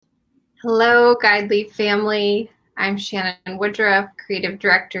Hello, Guidely family. I'm Shannon Woodruff, Creative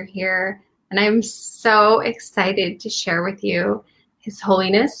Director here, and I'm so excited to share with you His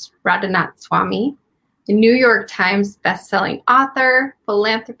Holiness Radhanath Swami, the New York Times bestselling author,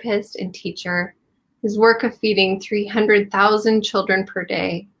 philanthropist, and teacher. His work of feeding 300,000 children per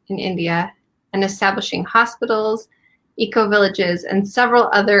day in India and establishing hospitals, eco-villages, and several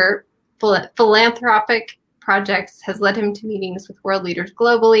other philanthropic projects has led him to meetings with world leaders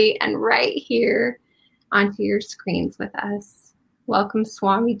globally and right here onto your screens with us. Welcome,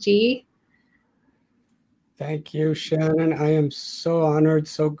 Swami Ji. Thank you, Shannon. I am so honored,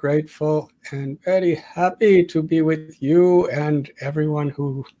 so grateful, and very happy to be with you and everyone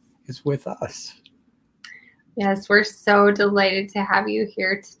who is with us. Yes, we're so delighted to have you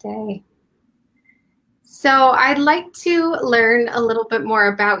here today. So I'd like to learn a little bit more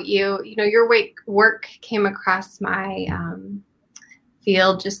about you. You know, your work came across my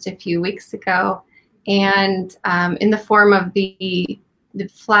field just a few weeks ago, and in the form of the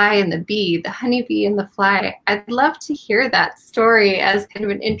fly and the bee, the honeybee and the fly. I'd love to hear that story as kind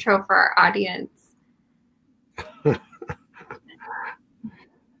of an intro for our audience.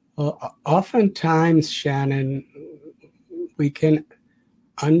 Well, oftentimes, Shannon, we can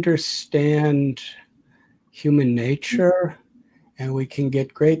understand human nature and we can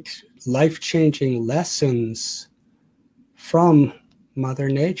get great life-changing lessons from Mother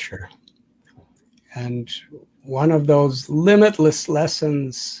Nature. And one of those limitless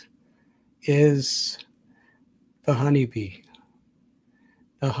lessons is the honeybee.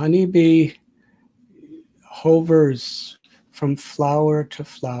 The honeybee hovers from flower to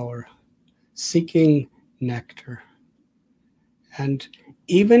flower, seeking nectar. And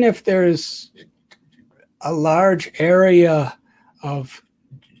even if there's a large area of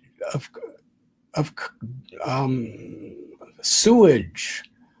sewage,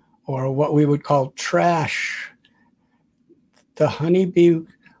 or what we would call trash, the honeybee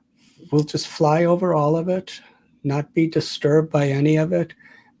will just fly over all of it, not be disturbed by any of it,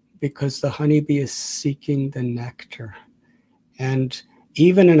 because the honeybee is seeking the nectar. And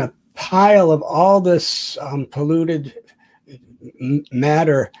even in a pile of all this polluted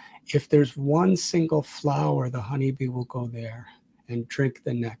matter, if there's one single flower, the honeybee will go there and drink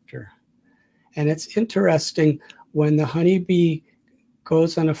the nectar. And it's interesting, when the honeybee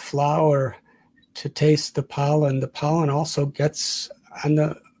goes on a flower to taste the pollen also gets on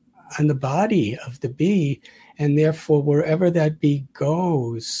the body of the bee, and therefore wherever that bee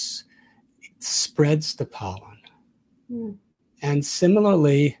goes, it spreads the pollen. Mm. And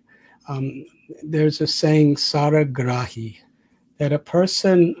similarly, there's a saying, saragrahi, that a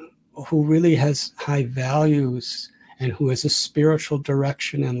person who really has high values and who has a spiritual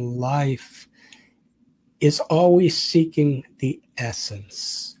direction in life is always seeking the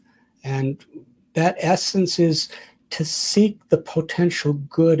essence. And that essence is to seek the potential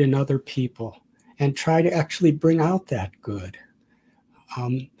good in other people and try to actually bring out that good.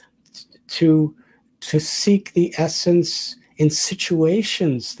 To seek the essence in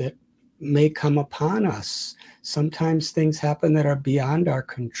situations that may come upon us. Sometimes things happen that are beyond our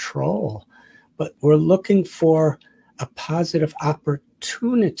control, but we're looking for a positive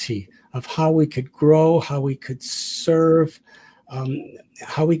opportunity of how we could grow, how we could serve,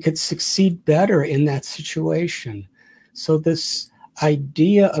 how we could succeed better in that situation. So this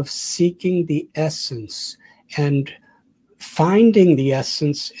idea of seeking the essence and finding the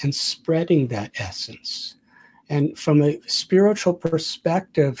essence and spreading that essence. And from a spiritual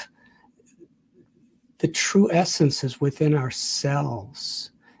perspective, the true essence is within ourselves.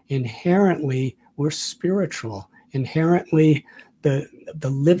 Inherently, we're spiritual. Inherently, the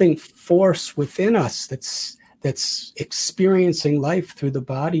living force within us that's experiencing life through the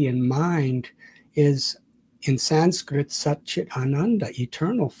body and mind is, in Sanskrit, Satchit Ananda,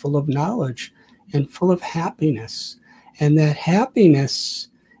 eternal, full of knowledge and full of happiness. And that happiness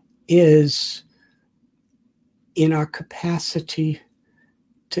is in our capacity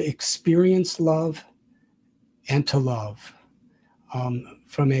to experience love and to love.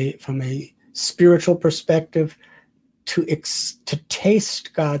 From a spiritual perspective, to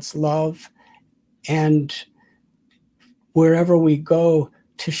taste God's love, and wherever we go,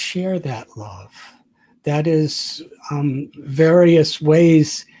 to share that love. That is various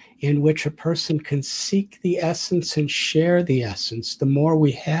ways in which a person can seek the essence and share the essence. The more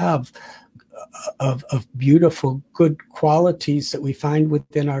we have of beautiful, good qualities that we find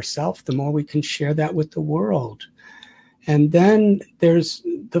within ourselves, the more we can share that with the world. And then there's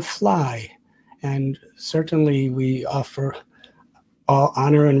the fly. And certainly we offer all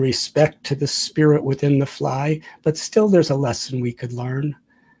honor and respect to the spirit within the fly, but still there's a lesson we could learn.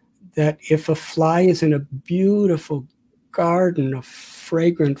 that if a fly is in a beautiful garden of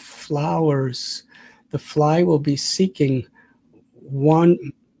fragrant flowers, the fly will be seeking one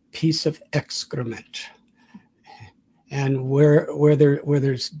piece of excrement. And where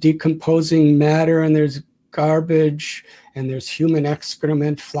there's decomposing matter and there's garbage and there's human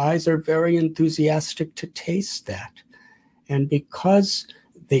excrement, flies are very enthusiastic to taste that. And because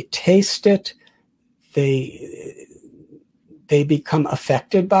they taste it, they become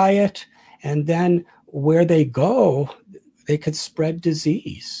affected by it. And then where they go, they could spread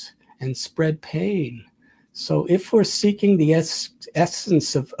disease and spread pain. So if we're seeking the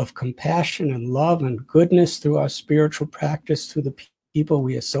essence of compassion and love and goodness through our spiritual practice, through the people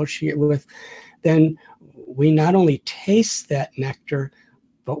we associate with, then we not only taste that nectar,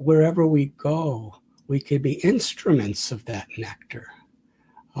 but wherever we go, we could be instruments of that nectar.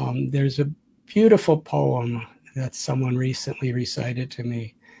 There's a beautiful poem that someone recently recited to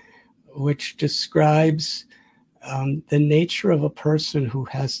me, which describes the nature of a person who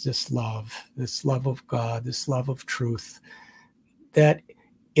has this love of God, this love of truth, that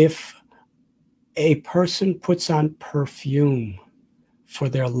if a person puts on perfume for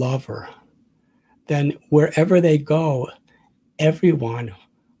their lover, then wherever they go, everyone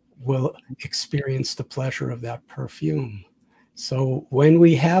will experience the pleasure of that perfume. So when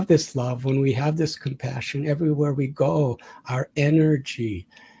we have this love, when we have this compassion, everywhere we go, our energy,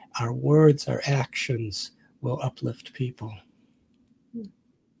 our words, our actions will uplift people.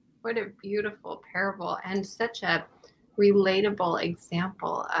 What a beautiful parable, and such a relatable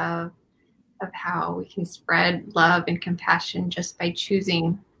example of how we can spread love and compassion just by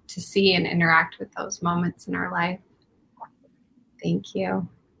choosing to see and interact with those moments in our life. Thank you.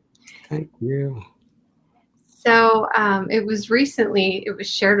 Thank you. So it was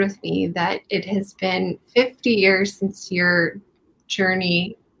shared with me that it has been 50 years since your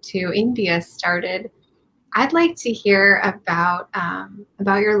journey to India started. I'd like to hear about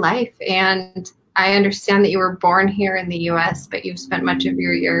your life. And I understand that you were born here in the U.S., but you've spent much of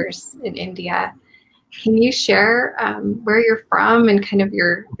your years in India. Can you share where you're from and kind of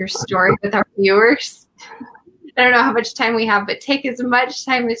your story with our viewers? I don't know how much time we have, but take as much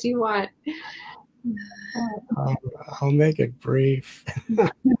time as you want. I'll make it brief.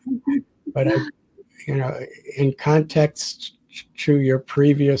 But in context to your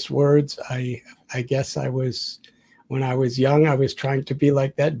previous words, I guess when I was young, I was trying to be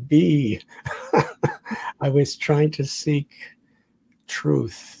like that bee. I was trying to seek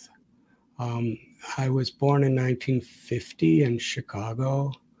truth. I was born in 1950 in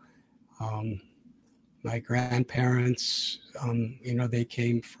Chicago. My grandparents, they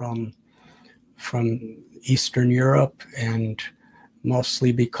came from Eastern Europe, and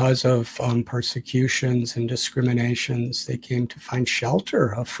mostly because of persecutions and discriminations, they came to find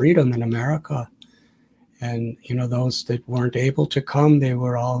shelter of freedom in America. And, those that weren't able to come, they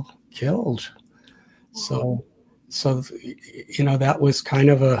were all killed. So that was kind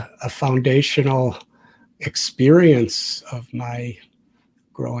of a foundational experience of my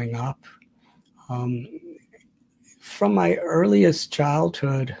growing up. From my earliest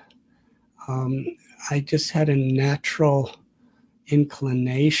childhood, I just had a natural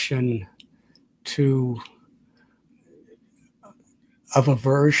inclination of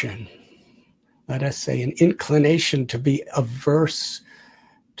aversion. Let us say an inclination to be averse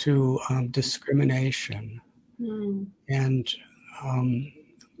to discrimination. And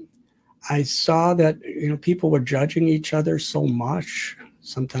I saw that people were judging each other so much.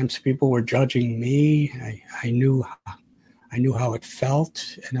 Sometimes people were judging me. I knew how it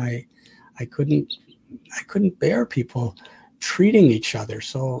felt, and I couldn't bear people treating each other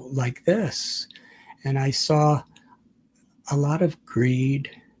so like this. And I saw a lot of greed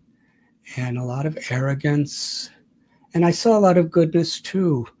and a lot of arrogance, and I saw a lot of goodness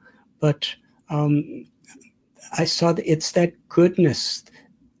too. But I saw that it's that goodness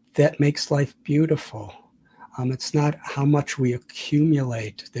that makes life beautiful. It's not how much we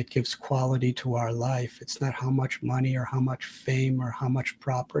accumulate that gives quality to our life. It's not how much money or how much fame or how much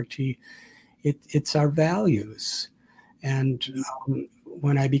property. It's our values. And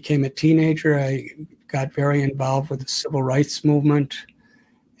when I became a teenager, I got very involved with the civil rights movement.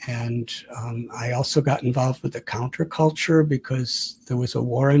 And I also got involved with the counterculture because there was a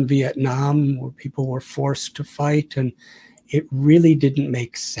war in Vietnam where people were forced to fight. And it really didn't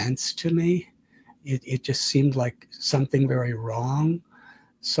make sense to me. It just seemed like something very wrong.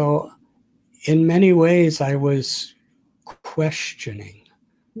 So in many ways, I was questioning,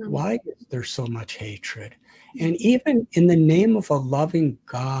 why is there so much hatred? And even in the name of a loving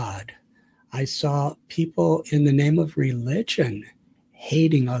God, I saw people in the name of religion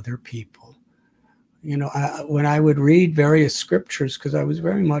hating other people. When I would read various scriptures, because I was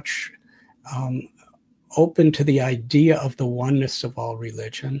very much open to the idea of the oneness of all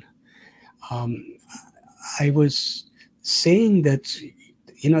religion, I was seeing that,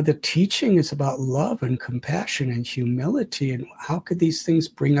 the teaching is about love and compassion and humility. And how could these things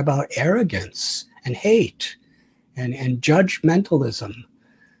bring about arrogance and hate and judgmentalism?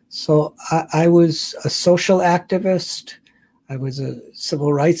 So I was a social activist. I was a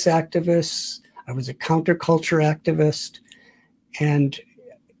civil rights activist. I was a counterculture activist. And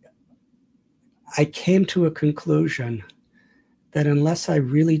I came to a conclusion that unless I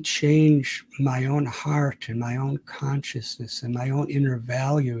really change my own heart and my own consciousness and my own inner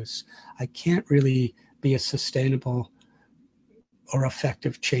values, I can't really be a sustainable or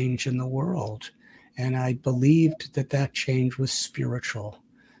effective change in the world. And I believed that that change was spiritual.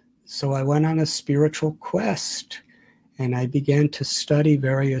 So I went on a spiritual quest, and I began to study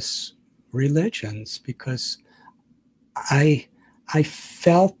various religions because I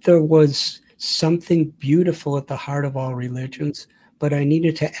felt there was something beautiful at the heart of all religions, but I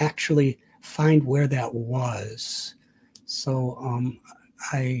needed to actually find where that was. So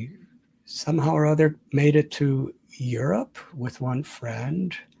I somehow or other made it to Europe with one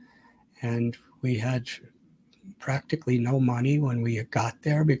friend, and we had practically no money when we got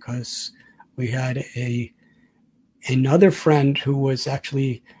there because we had another friend who was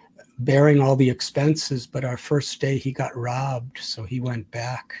actually bearing all the expenses, but our first day he got robbed, so he went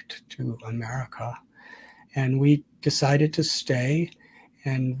back to America. And we decided to stay,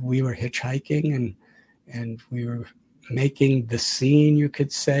 and we were hitchhiking, and we were making the scene, you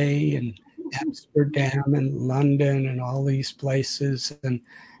could say, in Amsterdam and London and all these places. And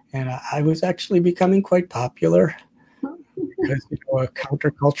I was actually becoming quite popular because a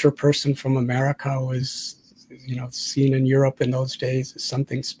counterculture person from America was seen in Europe in those days as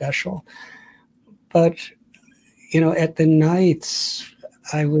something special. But, at the nights,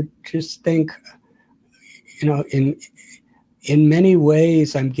 I would just think, in many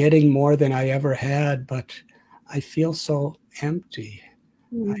ways, I'm getting more than I ever had, but I feel so empty.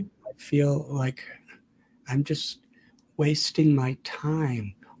 I feel like I'm just wasting my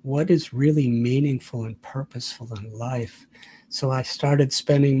time. What is really meaningful and purposeful in life? So I started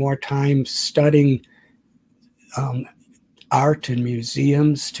spending more time studying art in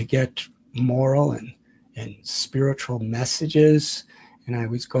museums to get moral and spiritual messages. And I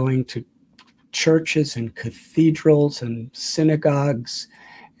was going to churches and cathedrals and synagogues.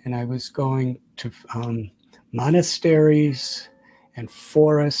 And I was going to monasteries and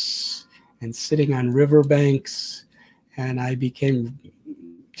forests and sitting on riverbanks. And I became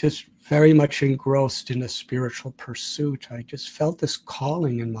just very much engrossed in a spiritual pursuit. I just felt this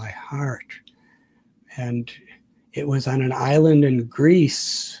calling in my heart. And it was on an island in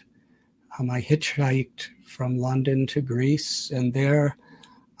Greece. I hitchhiked from London to Greece, and there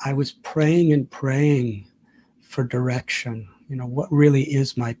I was praying and praying for direction. What really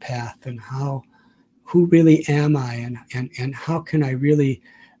is my path, and who really am I, and how can I really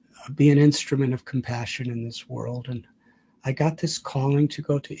be an instrument of compassion in this world? And I got this calling to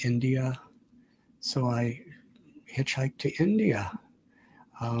go to India, so I hitchhiked to India.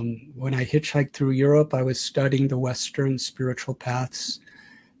 When I hitchhiked through Europe, I was studying the Western spiritual paths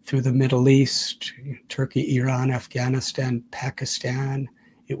through the Middle East, Turkey, Iran, Afghanistan, Pakistan.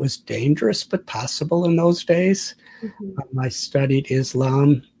 It was dangerous, but possible in those days. I studied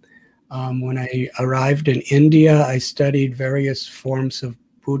Islam. When I arrived in India, I studied various forms of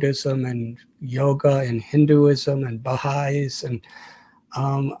Buddhism and yoga and Hinduism and Baha'is. And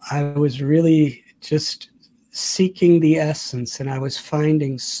I was really just seeking the essence, and I was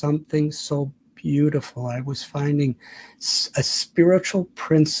finding something so beautiful. I was finding a spiritual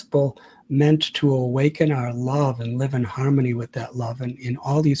principle meant to awaken our love and live in harmony with that love, and in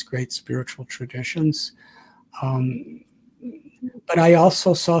all these great spiritual traditions. But I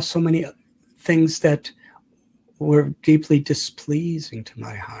also saw so many things that were deeply displeasing to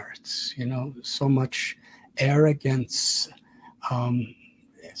my heart. So much arrogance,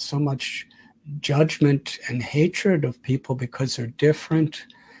 so much judgment and hatred of people because they're different.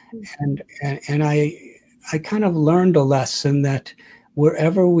 And I kind of learned a lesson that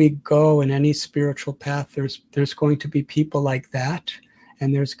wherever we go in any spiritual path, there's going to be people like that,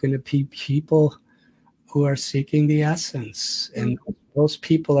 and there's going to be people who are seeking the essence. And those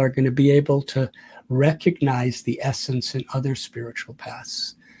people are going to be able to recognize the essence in other spiritual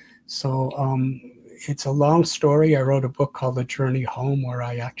paths. So it's a long story. I wrote a book called The Journey Home, where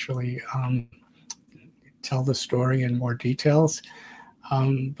I actually tell the story in more details.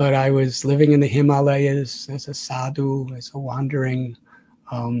 But I was living in the Himalayas as a sadhu, as a wandering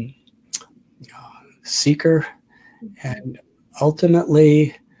um, seeker. And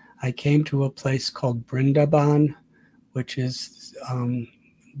ultimately, I came to a place called Vrindavan, which is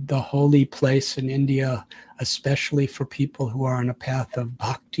the holy place in India, especially for people who are on a path of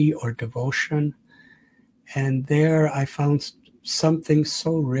bhakti or devotion. And there I found something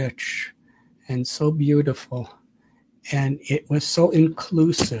so rich and so beautiful. And it was so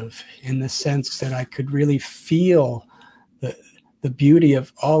inclusive in the sense that I could really feel the beauty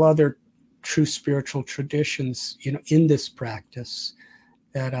of all other true spiritual traditions, in this practice,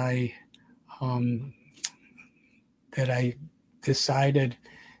 that I decided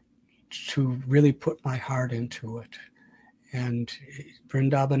to really put my heart into it. And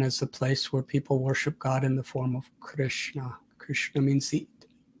Vrindavan is the place where people worship God in the form of Krishna. Krishna means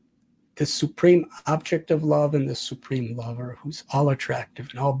the supreme object of love and the supreme lover, who's all attractive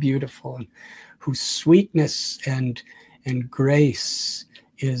and all beautiful, and whose sweetness and grace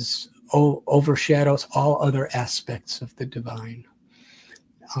overshadows all other aspects of the divine.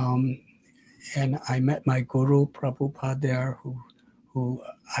 And I met my guru Prabhupada there, who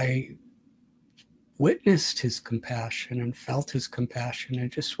I witnessed his compassion and felt his compassion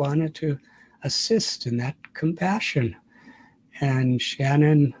and just wanted to assist in that compassion. And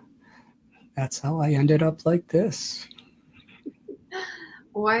Shannon, that's how I ended up like this.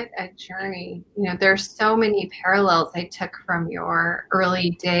 What a journey. There's so many parallels I took from your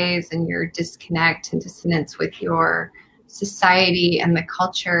early days and your disconnect and dissonance with your society and the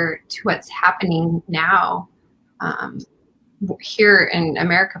culture to what's happening now, here in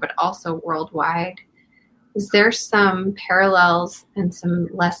America, but also worldwide. Is there some parallels and some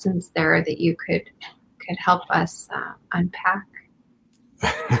lessons there that you could help us unpack?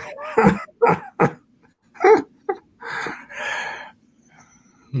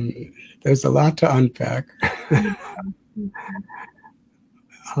 There's a lot to unpack.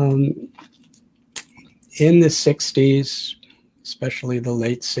 In the 60s, especially the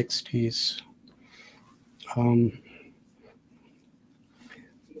late 60s,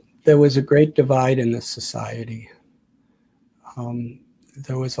 there was a great divide in the society.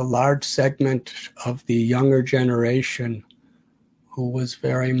 There was a large segment of the younger generation who was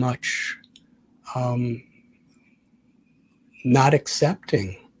very much not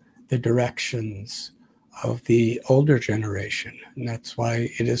accepting the directions of the older generation. And that's why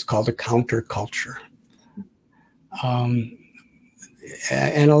it is called a counterculture.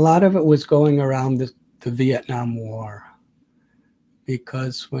 And a lot of it was going around the Vietnam War.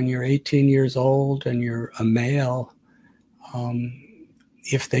 Because when you're 18 years old and you're a male,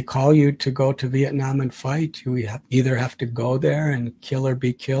 if they call you to go to Vietnam and fight, you either have to go there and kill or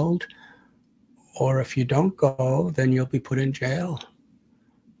be killed, or if you don't go, then you'll be put in jail.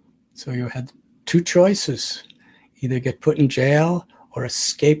 So you had two choices: either get put in jail or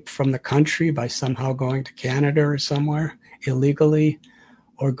escape from the country by somehow going to Canada or somewhere illegally,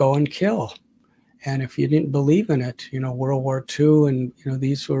 or go and kill. And if you didn't believe in it, World War II, and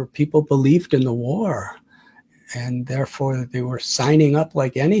these were people believed in the war, and therefore they were signing up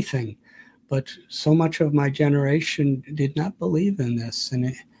like anything. But so much of my generation did not believe in this,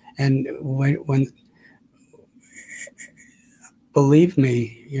 and when believe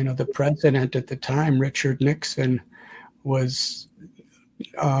me, the president at the time, Richard Nixon, was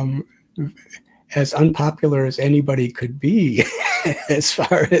as unpopular as anybody could be as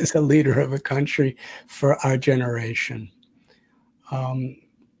far as a leader of a country for our generation. And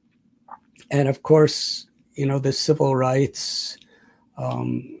of course, the civil rights,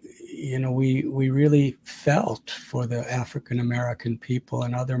 we really felt for the African American people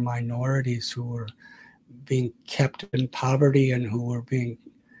and other minorities who were being kept in poverty and who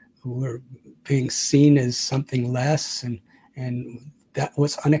were being seen as something less, and that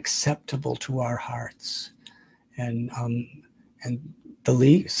was unacceptable to our hearts. And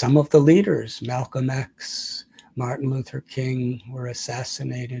some of the leaders, Malcolm X, Martin Luther King, were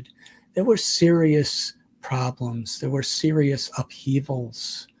assassinated. There were serious problems. There were serious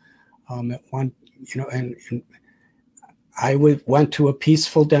upheavals. At one, and I went to a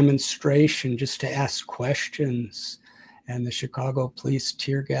peaceful demonstration just to ask questions, and the Chicago police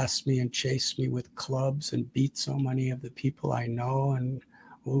tear gassed me and chased me with clubs and beat so many of the people I know, and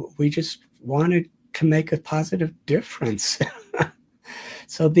we just wanted to make a positive difference.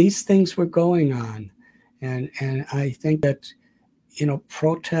 So these things were going on, and I think that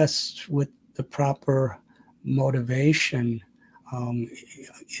protests with the proper motivation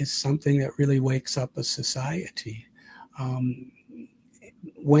is something that really wakes up a society.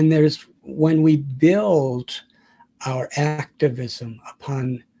 When we build our activism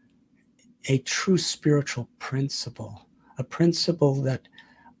upon a true spiritual principle, a principle that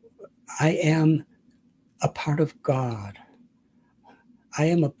I am a part of God. I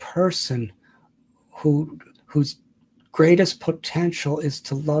am a person whose greatest potential is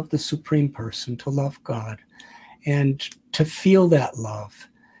to love the Supreme Person, to love God, and to feel that love,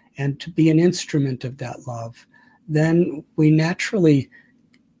 and to be an instrument of that love. Then we naturally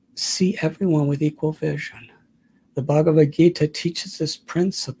see everyone with equal vision. The Bhagavad Gita teaches this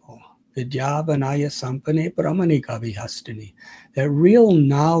principle, vidya vanaya sampane brahmani gavihastini, that real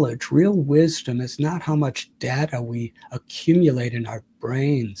knowledge, real wisdom is not how much data we accumulate in our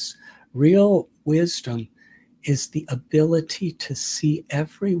brains. Real wisdom is the ability to see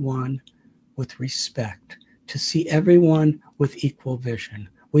everyone with respect, to see everyone with equal vision.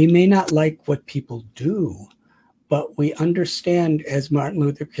 We may not like what people do, but we understand, as Martin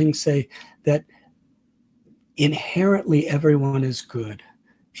Luther King say, that inherently everyone is good,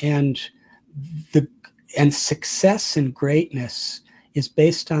 and success and greatness is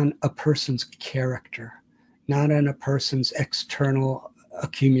based on a person's character, not on a person's external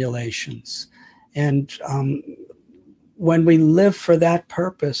accumulations. And when we live for that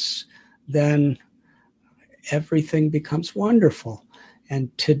purpose, then everything becomes wonderful.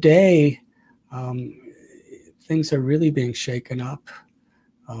 And today, things are really being shaken up.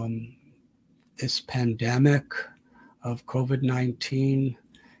 This pandemic of COVID-19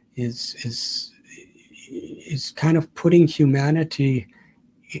 is kind of putting humanity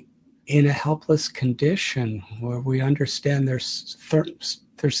in a helpless condition where we understand there's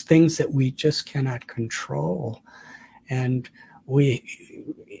things that we just cannot control, and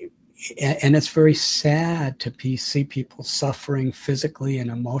it's very sad to see people suffering physically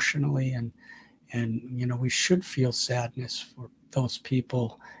and emotionally, and we should feel sadness for those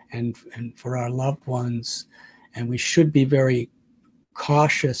people and for our loved ones, and we should be very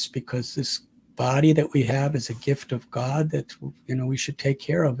cautious because this body that we have is a gift of God that we should take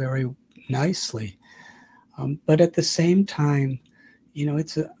care of very nicely. But at the same time,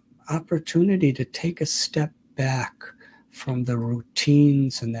 it's an opportunity to take a step back from the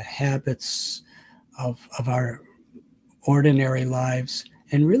routines and the habits of our ordinary lives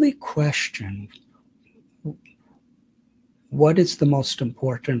and really question, what is the most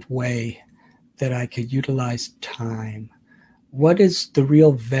important way that I could utilize time? What is the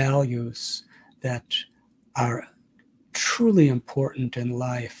real values that are truly important in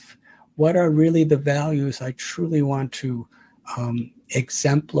life? What are really the values I truly want to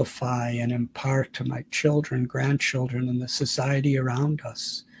exemplify and impart to my children, grandchildren, and the society around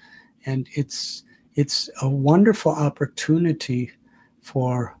us? And it's a wonderful opportunity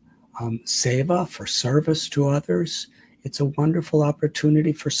for seva, for service to others. It's a wonderful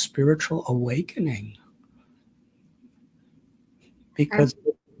opportunity for spiritual awakening, because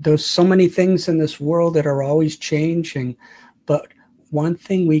there's so many things in this world that are always changing. But one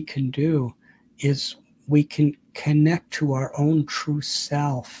thing we can do is we can connect to our own true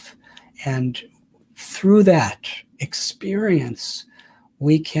self. And through that experience,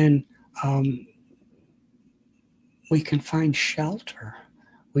 we can find shelter.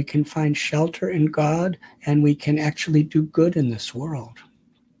 We can find shelter in God, and we can actually do good in this world.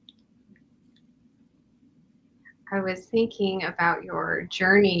 I was thinking about your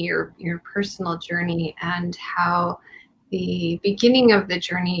journey, your personal journey, and how the beginning of the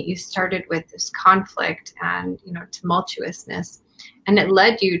journey, you started with this conflict and tumultuousness, and it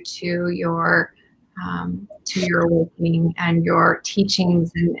led you to your awakening and your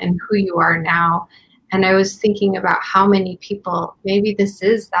teachings and who you are now. And I was thinking about how many people, maybe this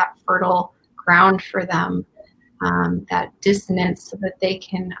is that fertile ground for them, that dissonance, so that they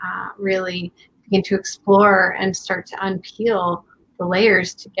can really begin to explore and start to unpeel the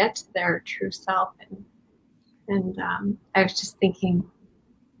layers to get to their true self. And I was just thinking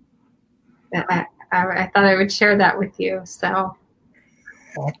that I thought I would share that with you. So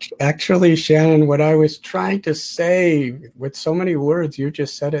actually, Shannon, what I was trying to say with so many words, you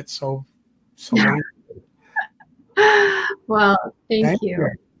just said it so wonderfully. Well, thank you.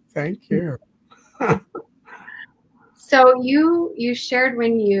 Thank you. So you shared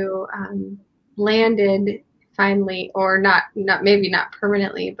when you landed finally, or not maybe not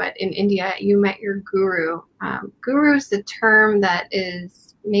permanently, but in India, you met your guru. Guru is a term that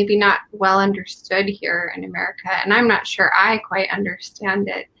is maybe not well understood here in America, and I'm not sure I quite understand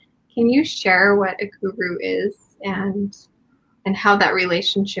it. Can you share what a guru is and how that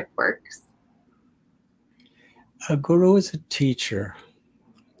relationship works? A guru is a teacher,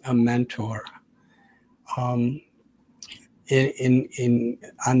 a mentor. On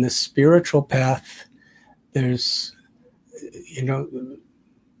the spiritual path, there's,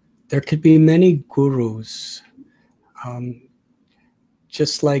 there could be many gurus.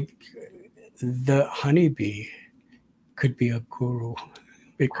 Just like the honeybee could be a guru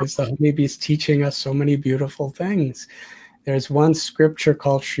because the honeybee is teaching us so many beautiful things. There's one scripture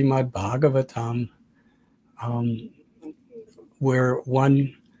called Srimad Bhagavatam, where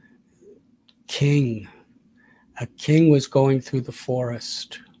one king, a king was going through the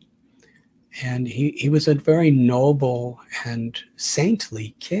forest, and he was a very noble and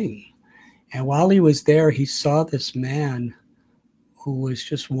saintly king. And while he was there, he saw this man who was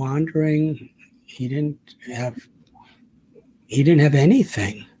just wandering. He didn't have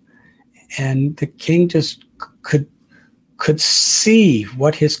anything. And the king just could see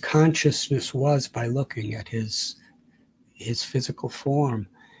what his consciousness was by looking at his physical form.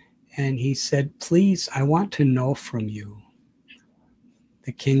 And he said, "Please, I want to know from you."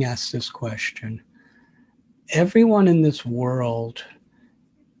 The king asked this question. Everyone in this world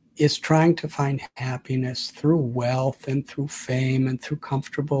is trying to find happiness through wealth and through fame and through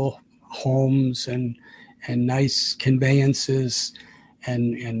comfortable homes and nice conveyances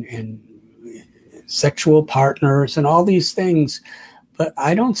and sexual partners and all these things. But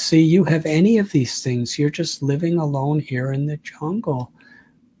I don't see you have any of these things. You're just living alone here in the jungle.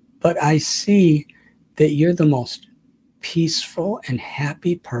 But I see that you're the most peaceful and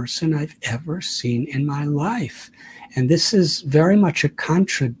happy person I've ever seen in my life. And this is very much a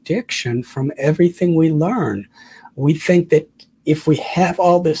contradiction from everything we learn. We think that if we have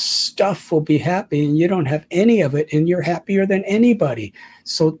all this stuff, we'll be happy, and you don't have any of it, and you're happier than anybody.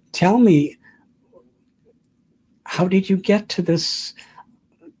 So tell me, how did you get to this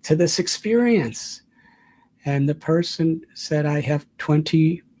experience? And the person said, I have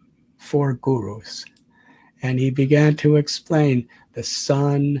 24 gurus. And he began to explain the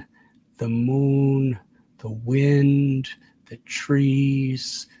sun, the moon, the wind, the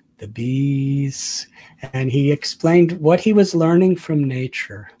trees, the bees. And he explained what he was learning from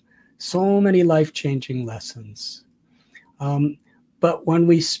nature. So many life-changing lessons. But when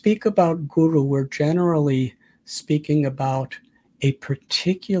we speak about guru, we're generally speaking about a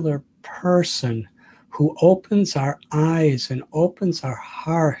particular person who opens our eyes and opens our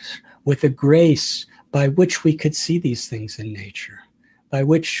hearts with a grace by which we could see these things in nature, by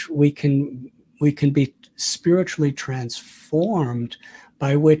which we can be spiritually transformed,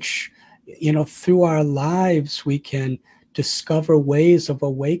 by which, through our lives we can discover ways of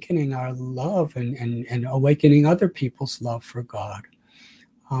awakening our love and awakening other people's love for God.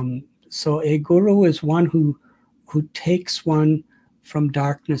 So a guru is one who takes one from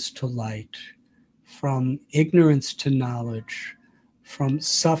darkness to light, from ignorance to knowledge, from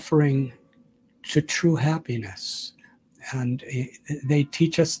suffering to true happiness. And they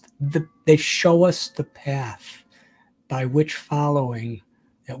teach us, they show us the path by which following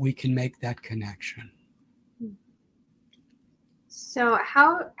that we can make that connection. So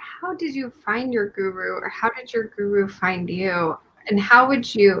how did you find your guru, or how did your guru find you? And how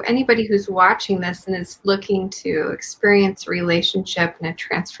would you, anybody who's watching this and is looking to experience a relationship and a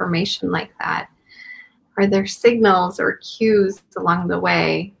transformation like that, are there signals or cues along the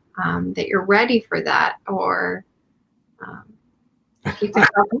way that you're ready for that? Or if you could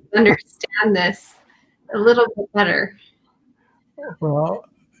help us understand this a little bit better. Well,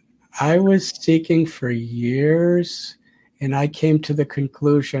 I was seeking for years, and I came to the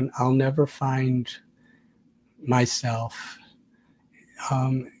conclusion I'll never find myself.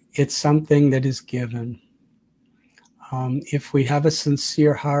 It's something that is given. If we have a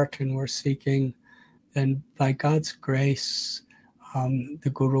sincere heart and we're seeking, then by God's grace,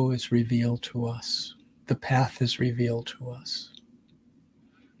 the guru is revealed to us. The path is revealed to us.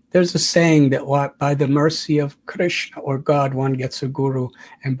 There's a saying that by the mercy of Krishna or God, one gets a guru,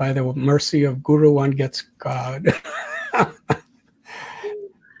 and by the mercy of guru, one gets God.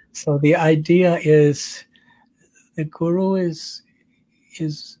 So the idea is the guru is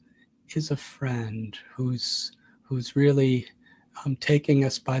a friend who's really taking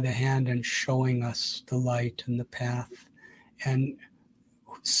us by the hand and showing us the light and the path, and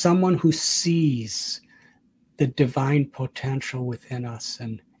someone who sees the divine potential within us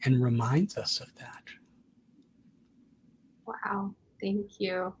and reminds us of that. Wow, thank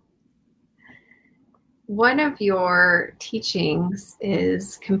you. One of your teachings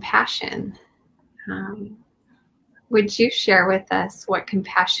is compassion. Would you share with us what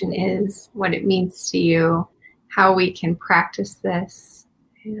compassion is, what it means to you, how we can practice this,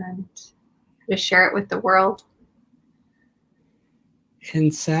 and to share it with the world?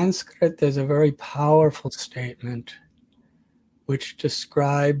 In Sanskrit, there's a very powerful statement which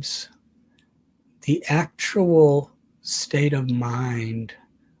describes the actual state of mind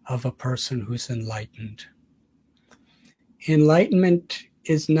of a person who's enlightened. Enlightenment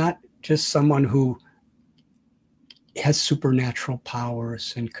is not just someone who has supernatural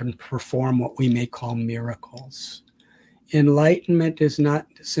powers and can perform what we may call miracles. Enlightenment is not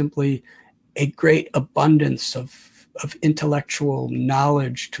simply a great abundance of intellectual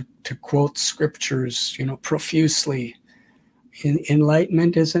knowledge to quote scriptures, profusely.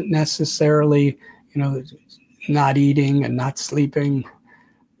 Enlightenment isn't necessarily, not eating and not sleeping.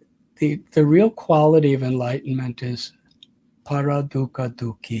 The real quality of enlightenment is paradukkha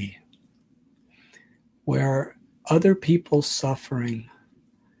dukhi, where other people's suffering,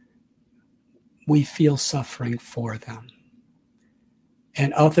 we feel suffering for them.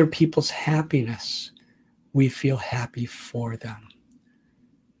 And other people's happiness, we feel happy for them.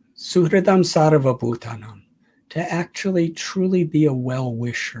 Suhridam sarva bhutanam, to actually truly be a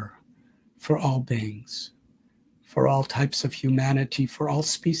well-wisher for all beings, for all types of humanity, for all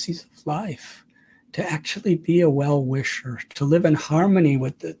species of life, to actually be a well-wisher, to live in harmony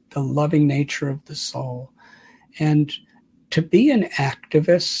with the loving nature of the soul, and to be an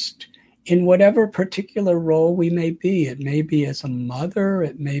activist in whatever particular role we may be. It may be as a mother,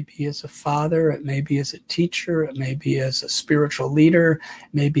 it may be as a father, it may be as a teacher, it may be as a spiritual leader,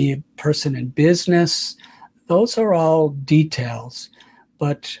 it may be a person in business. Those are all details.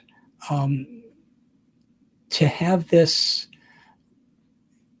 But to have this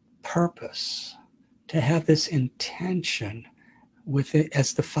purpose, to have this intention with it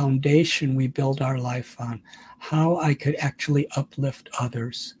as the foundation we build our life on, how I could actually uplift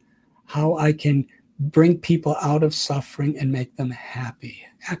others, how I can bring people out of suffering and make them happy,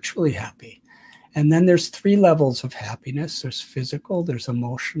 actually happy. And then there's 3 levels of happiness. There's physical, there's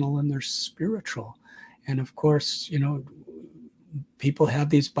emotional, and there's spiritual. And of course, people have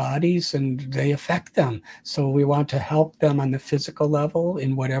these bodies and they affect them. So we want to help them on the physical level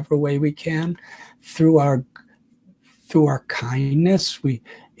in whatever way we can through our kindness,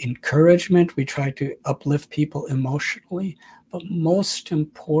 encouragement, we try to uplift people emotionally. But most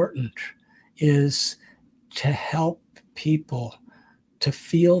important is to help people, to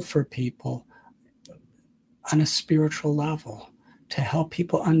feel for people on a spiritual level, to help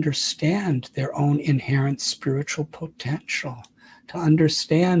people understand their own inherent spiritual potential, to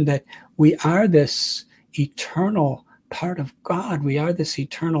understand that we are this eternal part of God. We are this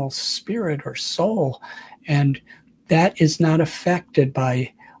eternal spirit or soul, and that is not affected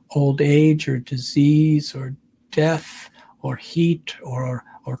by old age or disease or death or heat or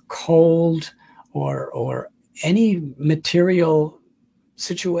cold or any material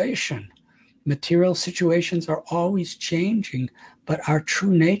situation. Material situations are always changing, but our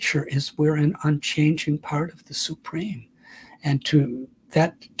true nature is we're an unchanging part of the Supreme. And to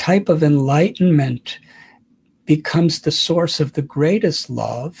that type of enlightenment becomes the source of the greatest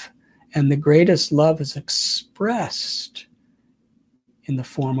love, and the greatest love is expressed in the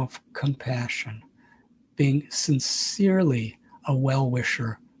form of compassion, being sincerely a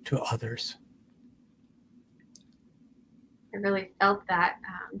well-wisher to others. I really felt that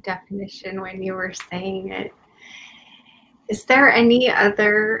definition when you were saying it. Is there any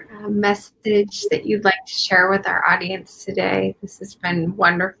other message that you'd like to share with our audience today? This has been a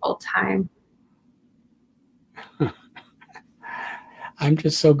wonderful time. I'm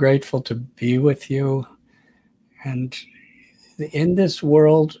just so grateful to be with you. And in this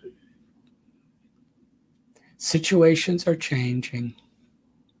world, situations are changing.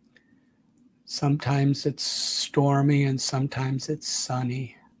 Sometimes it's stormy and sometimes it's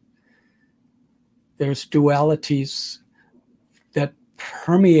sunny. There's dualities that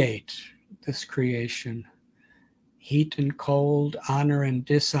permeate this creation. Heat and cold, honor and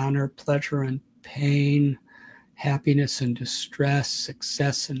dishonor, pleasure and pain, happiness and distress,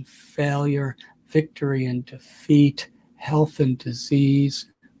 success and failure, victory and defeat, health and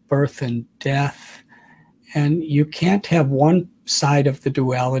disease, birth and death. And you can't have one side of the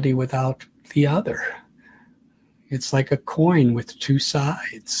duality without the other. It's like a coin with 2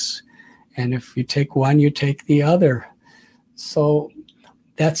 sides. And if you take one, you take the other. So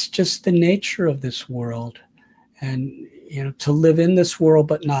that's just the nature of this world. And, to live in this world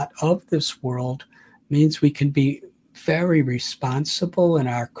but not of this world means we can be very responsible in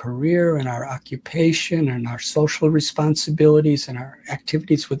our career, in our occupation, in our social responsibilities, and our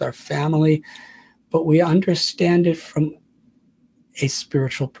activities with our family. But we understand it from a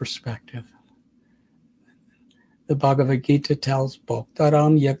spiritual perspective. The Bhagavad Gita tells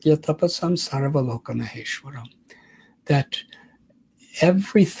Bhoktaram Yagyatapasam Sarvaloka Maheshwaram that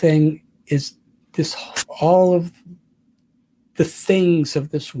everything is this, all of the things of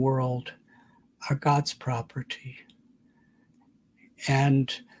this world are God's property.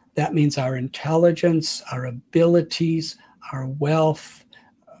 And that means our intelligence, our abilities, our wealth,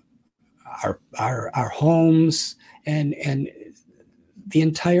 our homes, and the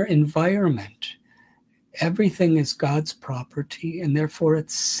entire environment. Everything is God's property, and therefore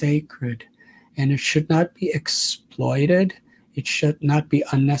it's sacred, and it should not be exploited. It should not be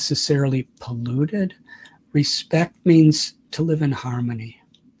unnecessarily polluted. Respect means to live in harmony,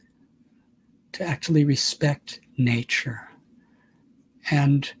 to actually respect nature,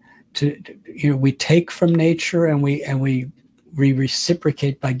 and we take from nature, and we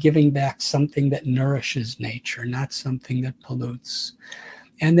reciprocate by giving back something that nourishes nature, not something that pollutes.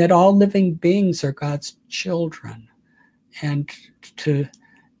 And that all living beings are God's children, and to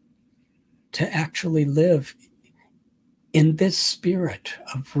actually live in this spirit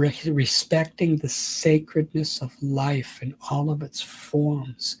of respecting the sacredness of life in all of its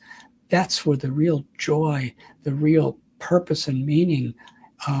forms. That's where the real joy, the real purpose and meaning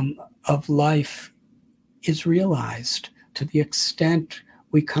of life is realized. To the extent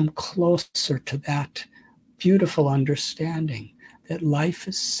we come closer to that beautiful understanding that life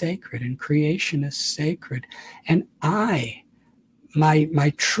is sacred and creation is sacred, and my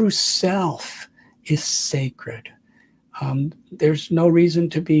true self is sacred. There's no reason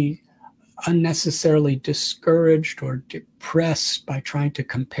to be unnecessarily discouraged or depressed by trying to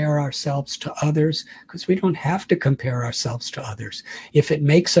compare ourselves to others, because we don't have to compare ourselves to others. If it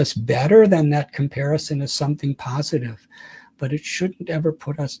makes us better, then that comparison is something positive, but it shouldn't ever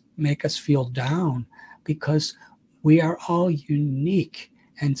make us feel down, because we are all unique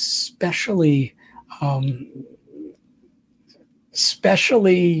and specially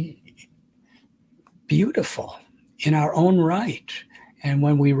beautiful in our own right. And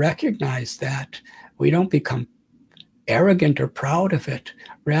when we recognize that, we don't become arrogant or proud of it.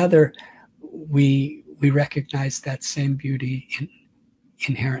 Rather, we recognize that same beauty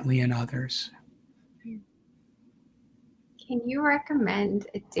inherently in others. Can you recommend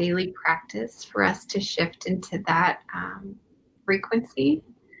a daily practice for us to shift into that frequency?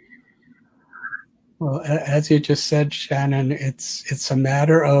 Well, as you just said, Shannon, it's a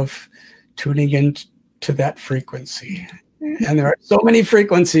matter of tuning into that frequency. And there are so many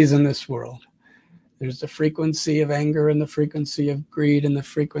frequencies in this world. There's the frequency of anger, and the frequency of greed, and the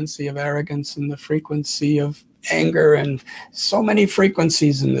frequency of arrogance, and the frequency of anger, and so many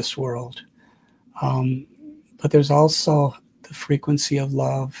frequencies in this world. But there's also the frequency of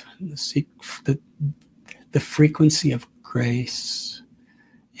love, the frequency of grace.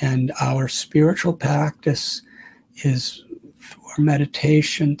 And our spiritual practice is through our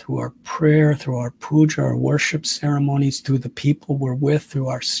meditation, through our prayer, through our puja, our worship ceremonies, through the people we're with, through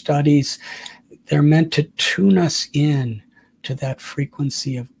our studies. They're meant to tune us in to that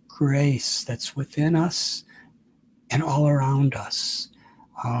frequency of grace that's within us and all around us.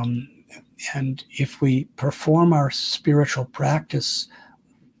 And if we perform our spiritual practice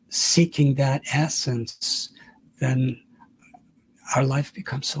seeking that essence, then our life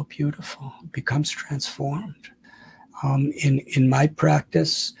becomes so beautiful, becomes transformed. In my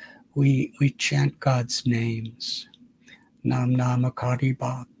practice, we chant God's names. Nam Nama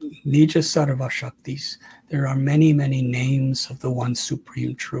Kariba, Nija Sarva Shaktis. There are many, many names of the one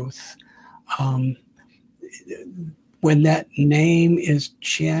supreme truth. When that name is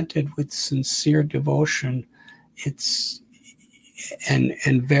chanted with sincere devotion,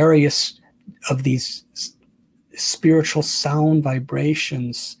 and various of these spiritual sound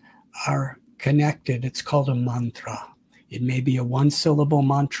vibrations are connected. It's called a mantra. It may be a one-syllable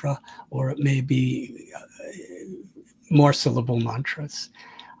mantra, or it may be more syllable mantras.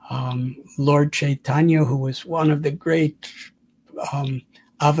 Lord Chaitanya, who was one of the great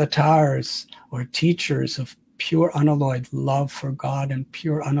avatars or teachers of pure unalloyed love for God and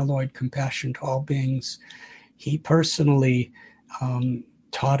pure unalloyed compassion to all beings, he personally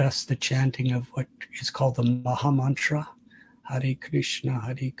taught us the chanting of what is called the Maha Mantra. Hare Krishna,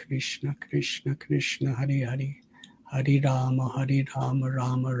 Krishna Krishna, Hare Hare, Hare Rama,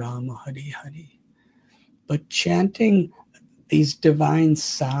 Rama Rama, Hare Hare. But chanting these divine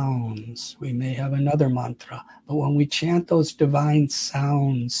sounds, we may have another mantra, but when we chant those divine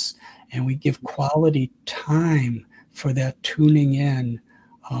sounds and we give quality time for that tuning in,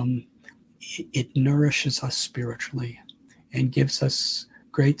 it nourishes us spiritually and gives us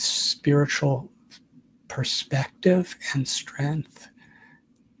great spiritual perspective and strength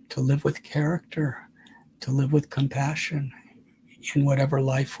to live with character, to live with compassion in whatever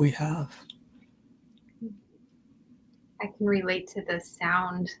life we have. I can relate to the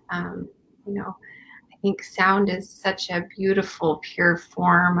sound. I think sound is such a beautiful, pure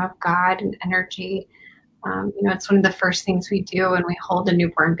form of God and energy. It's one of the first things we do when we hold a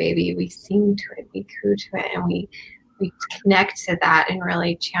newborn baby. We sing to it, we coo to it, and we we connect to that and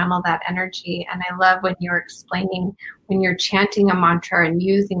really channel that energy. And I love when you're explaining, when you're chanting a mantra and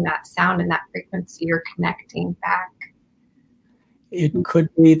using that sound and that frequency, you're connecting back. It could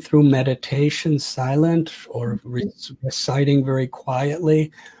be through meditation, silent, or reciting very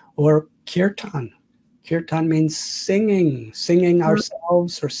quietly, or kirtan. Kirtan means singing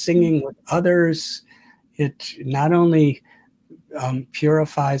ourselves or singing with others. It not only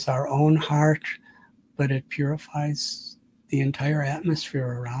purifies our own heart, but it purifies the entire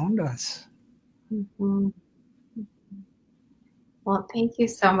atmosphere around us. Mm-hmm. Well, thank you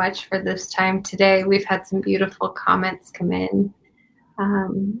so much for this time today. We've had some beautiful comments come in.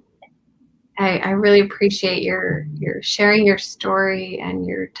 I really appreciate your sharing your story and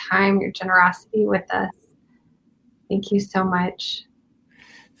your time, your generosity with us. Thank you so much.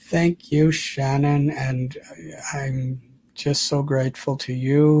 Thank you, Shannon. And I'm just so grateful to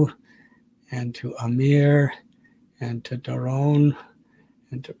you and to Amir and to Daron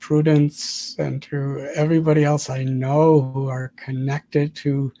and to Prudence and to everybody else I know who are connected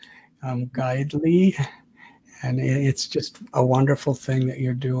to Guide Lee. And it's just a wonderful thing that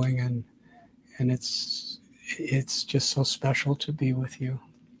you're doing, and it's just so special to be with you.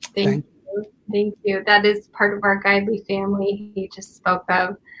 Thank you. Thank you. That is part of our Guide Lee family. He just spoke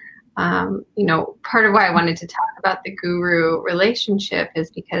of, part of why I wanted to talk about the guru relationship is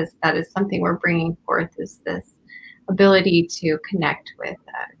because that is something we're bringing forth, is this ability to connect with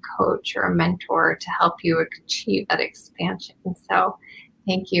a coach or a mentor to help you achieve that expansion. So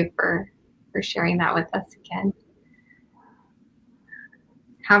thank you for sharing that with us again.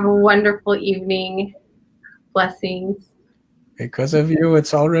 Have a wonderful evening. Blessings. Because of you,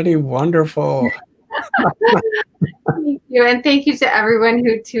 it's already wonderful. Thank you. And thank you to everyone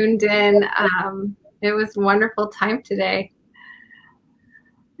who tuned in. It was a wonderful time today.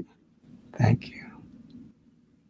 Thank you.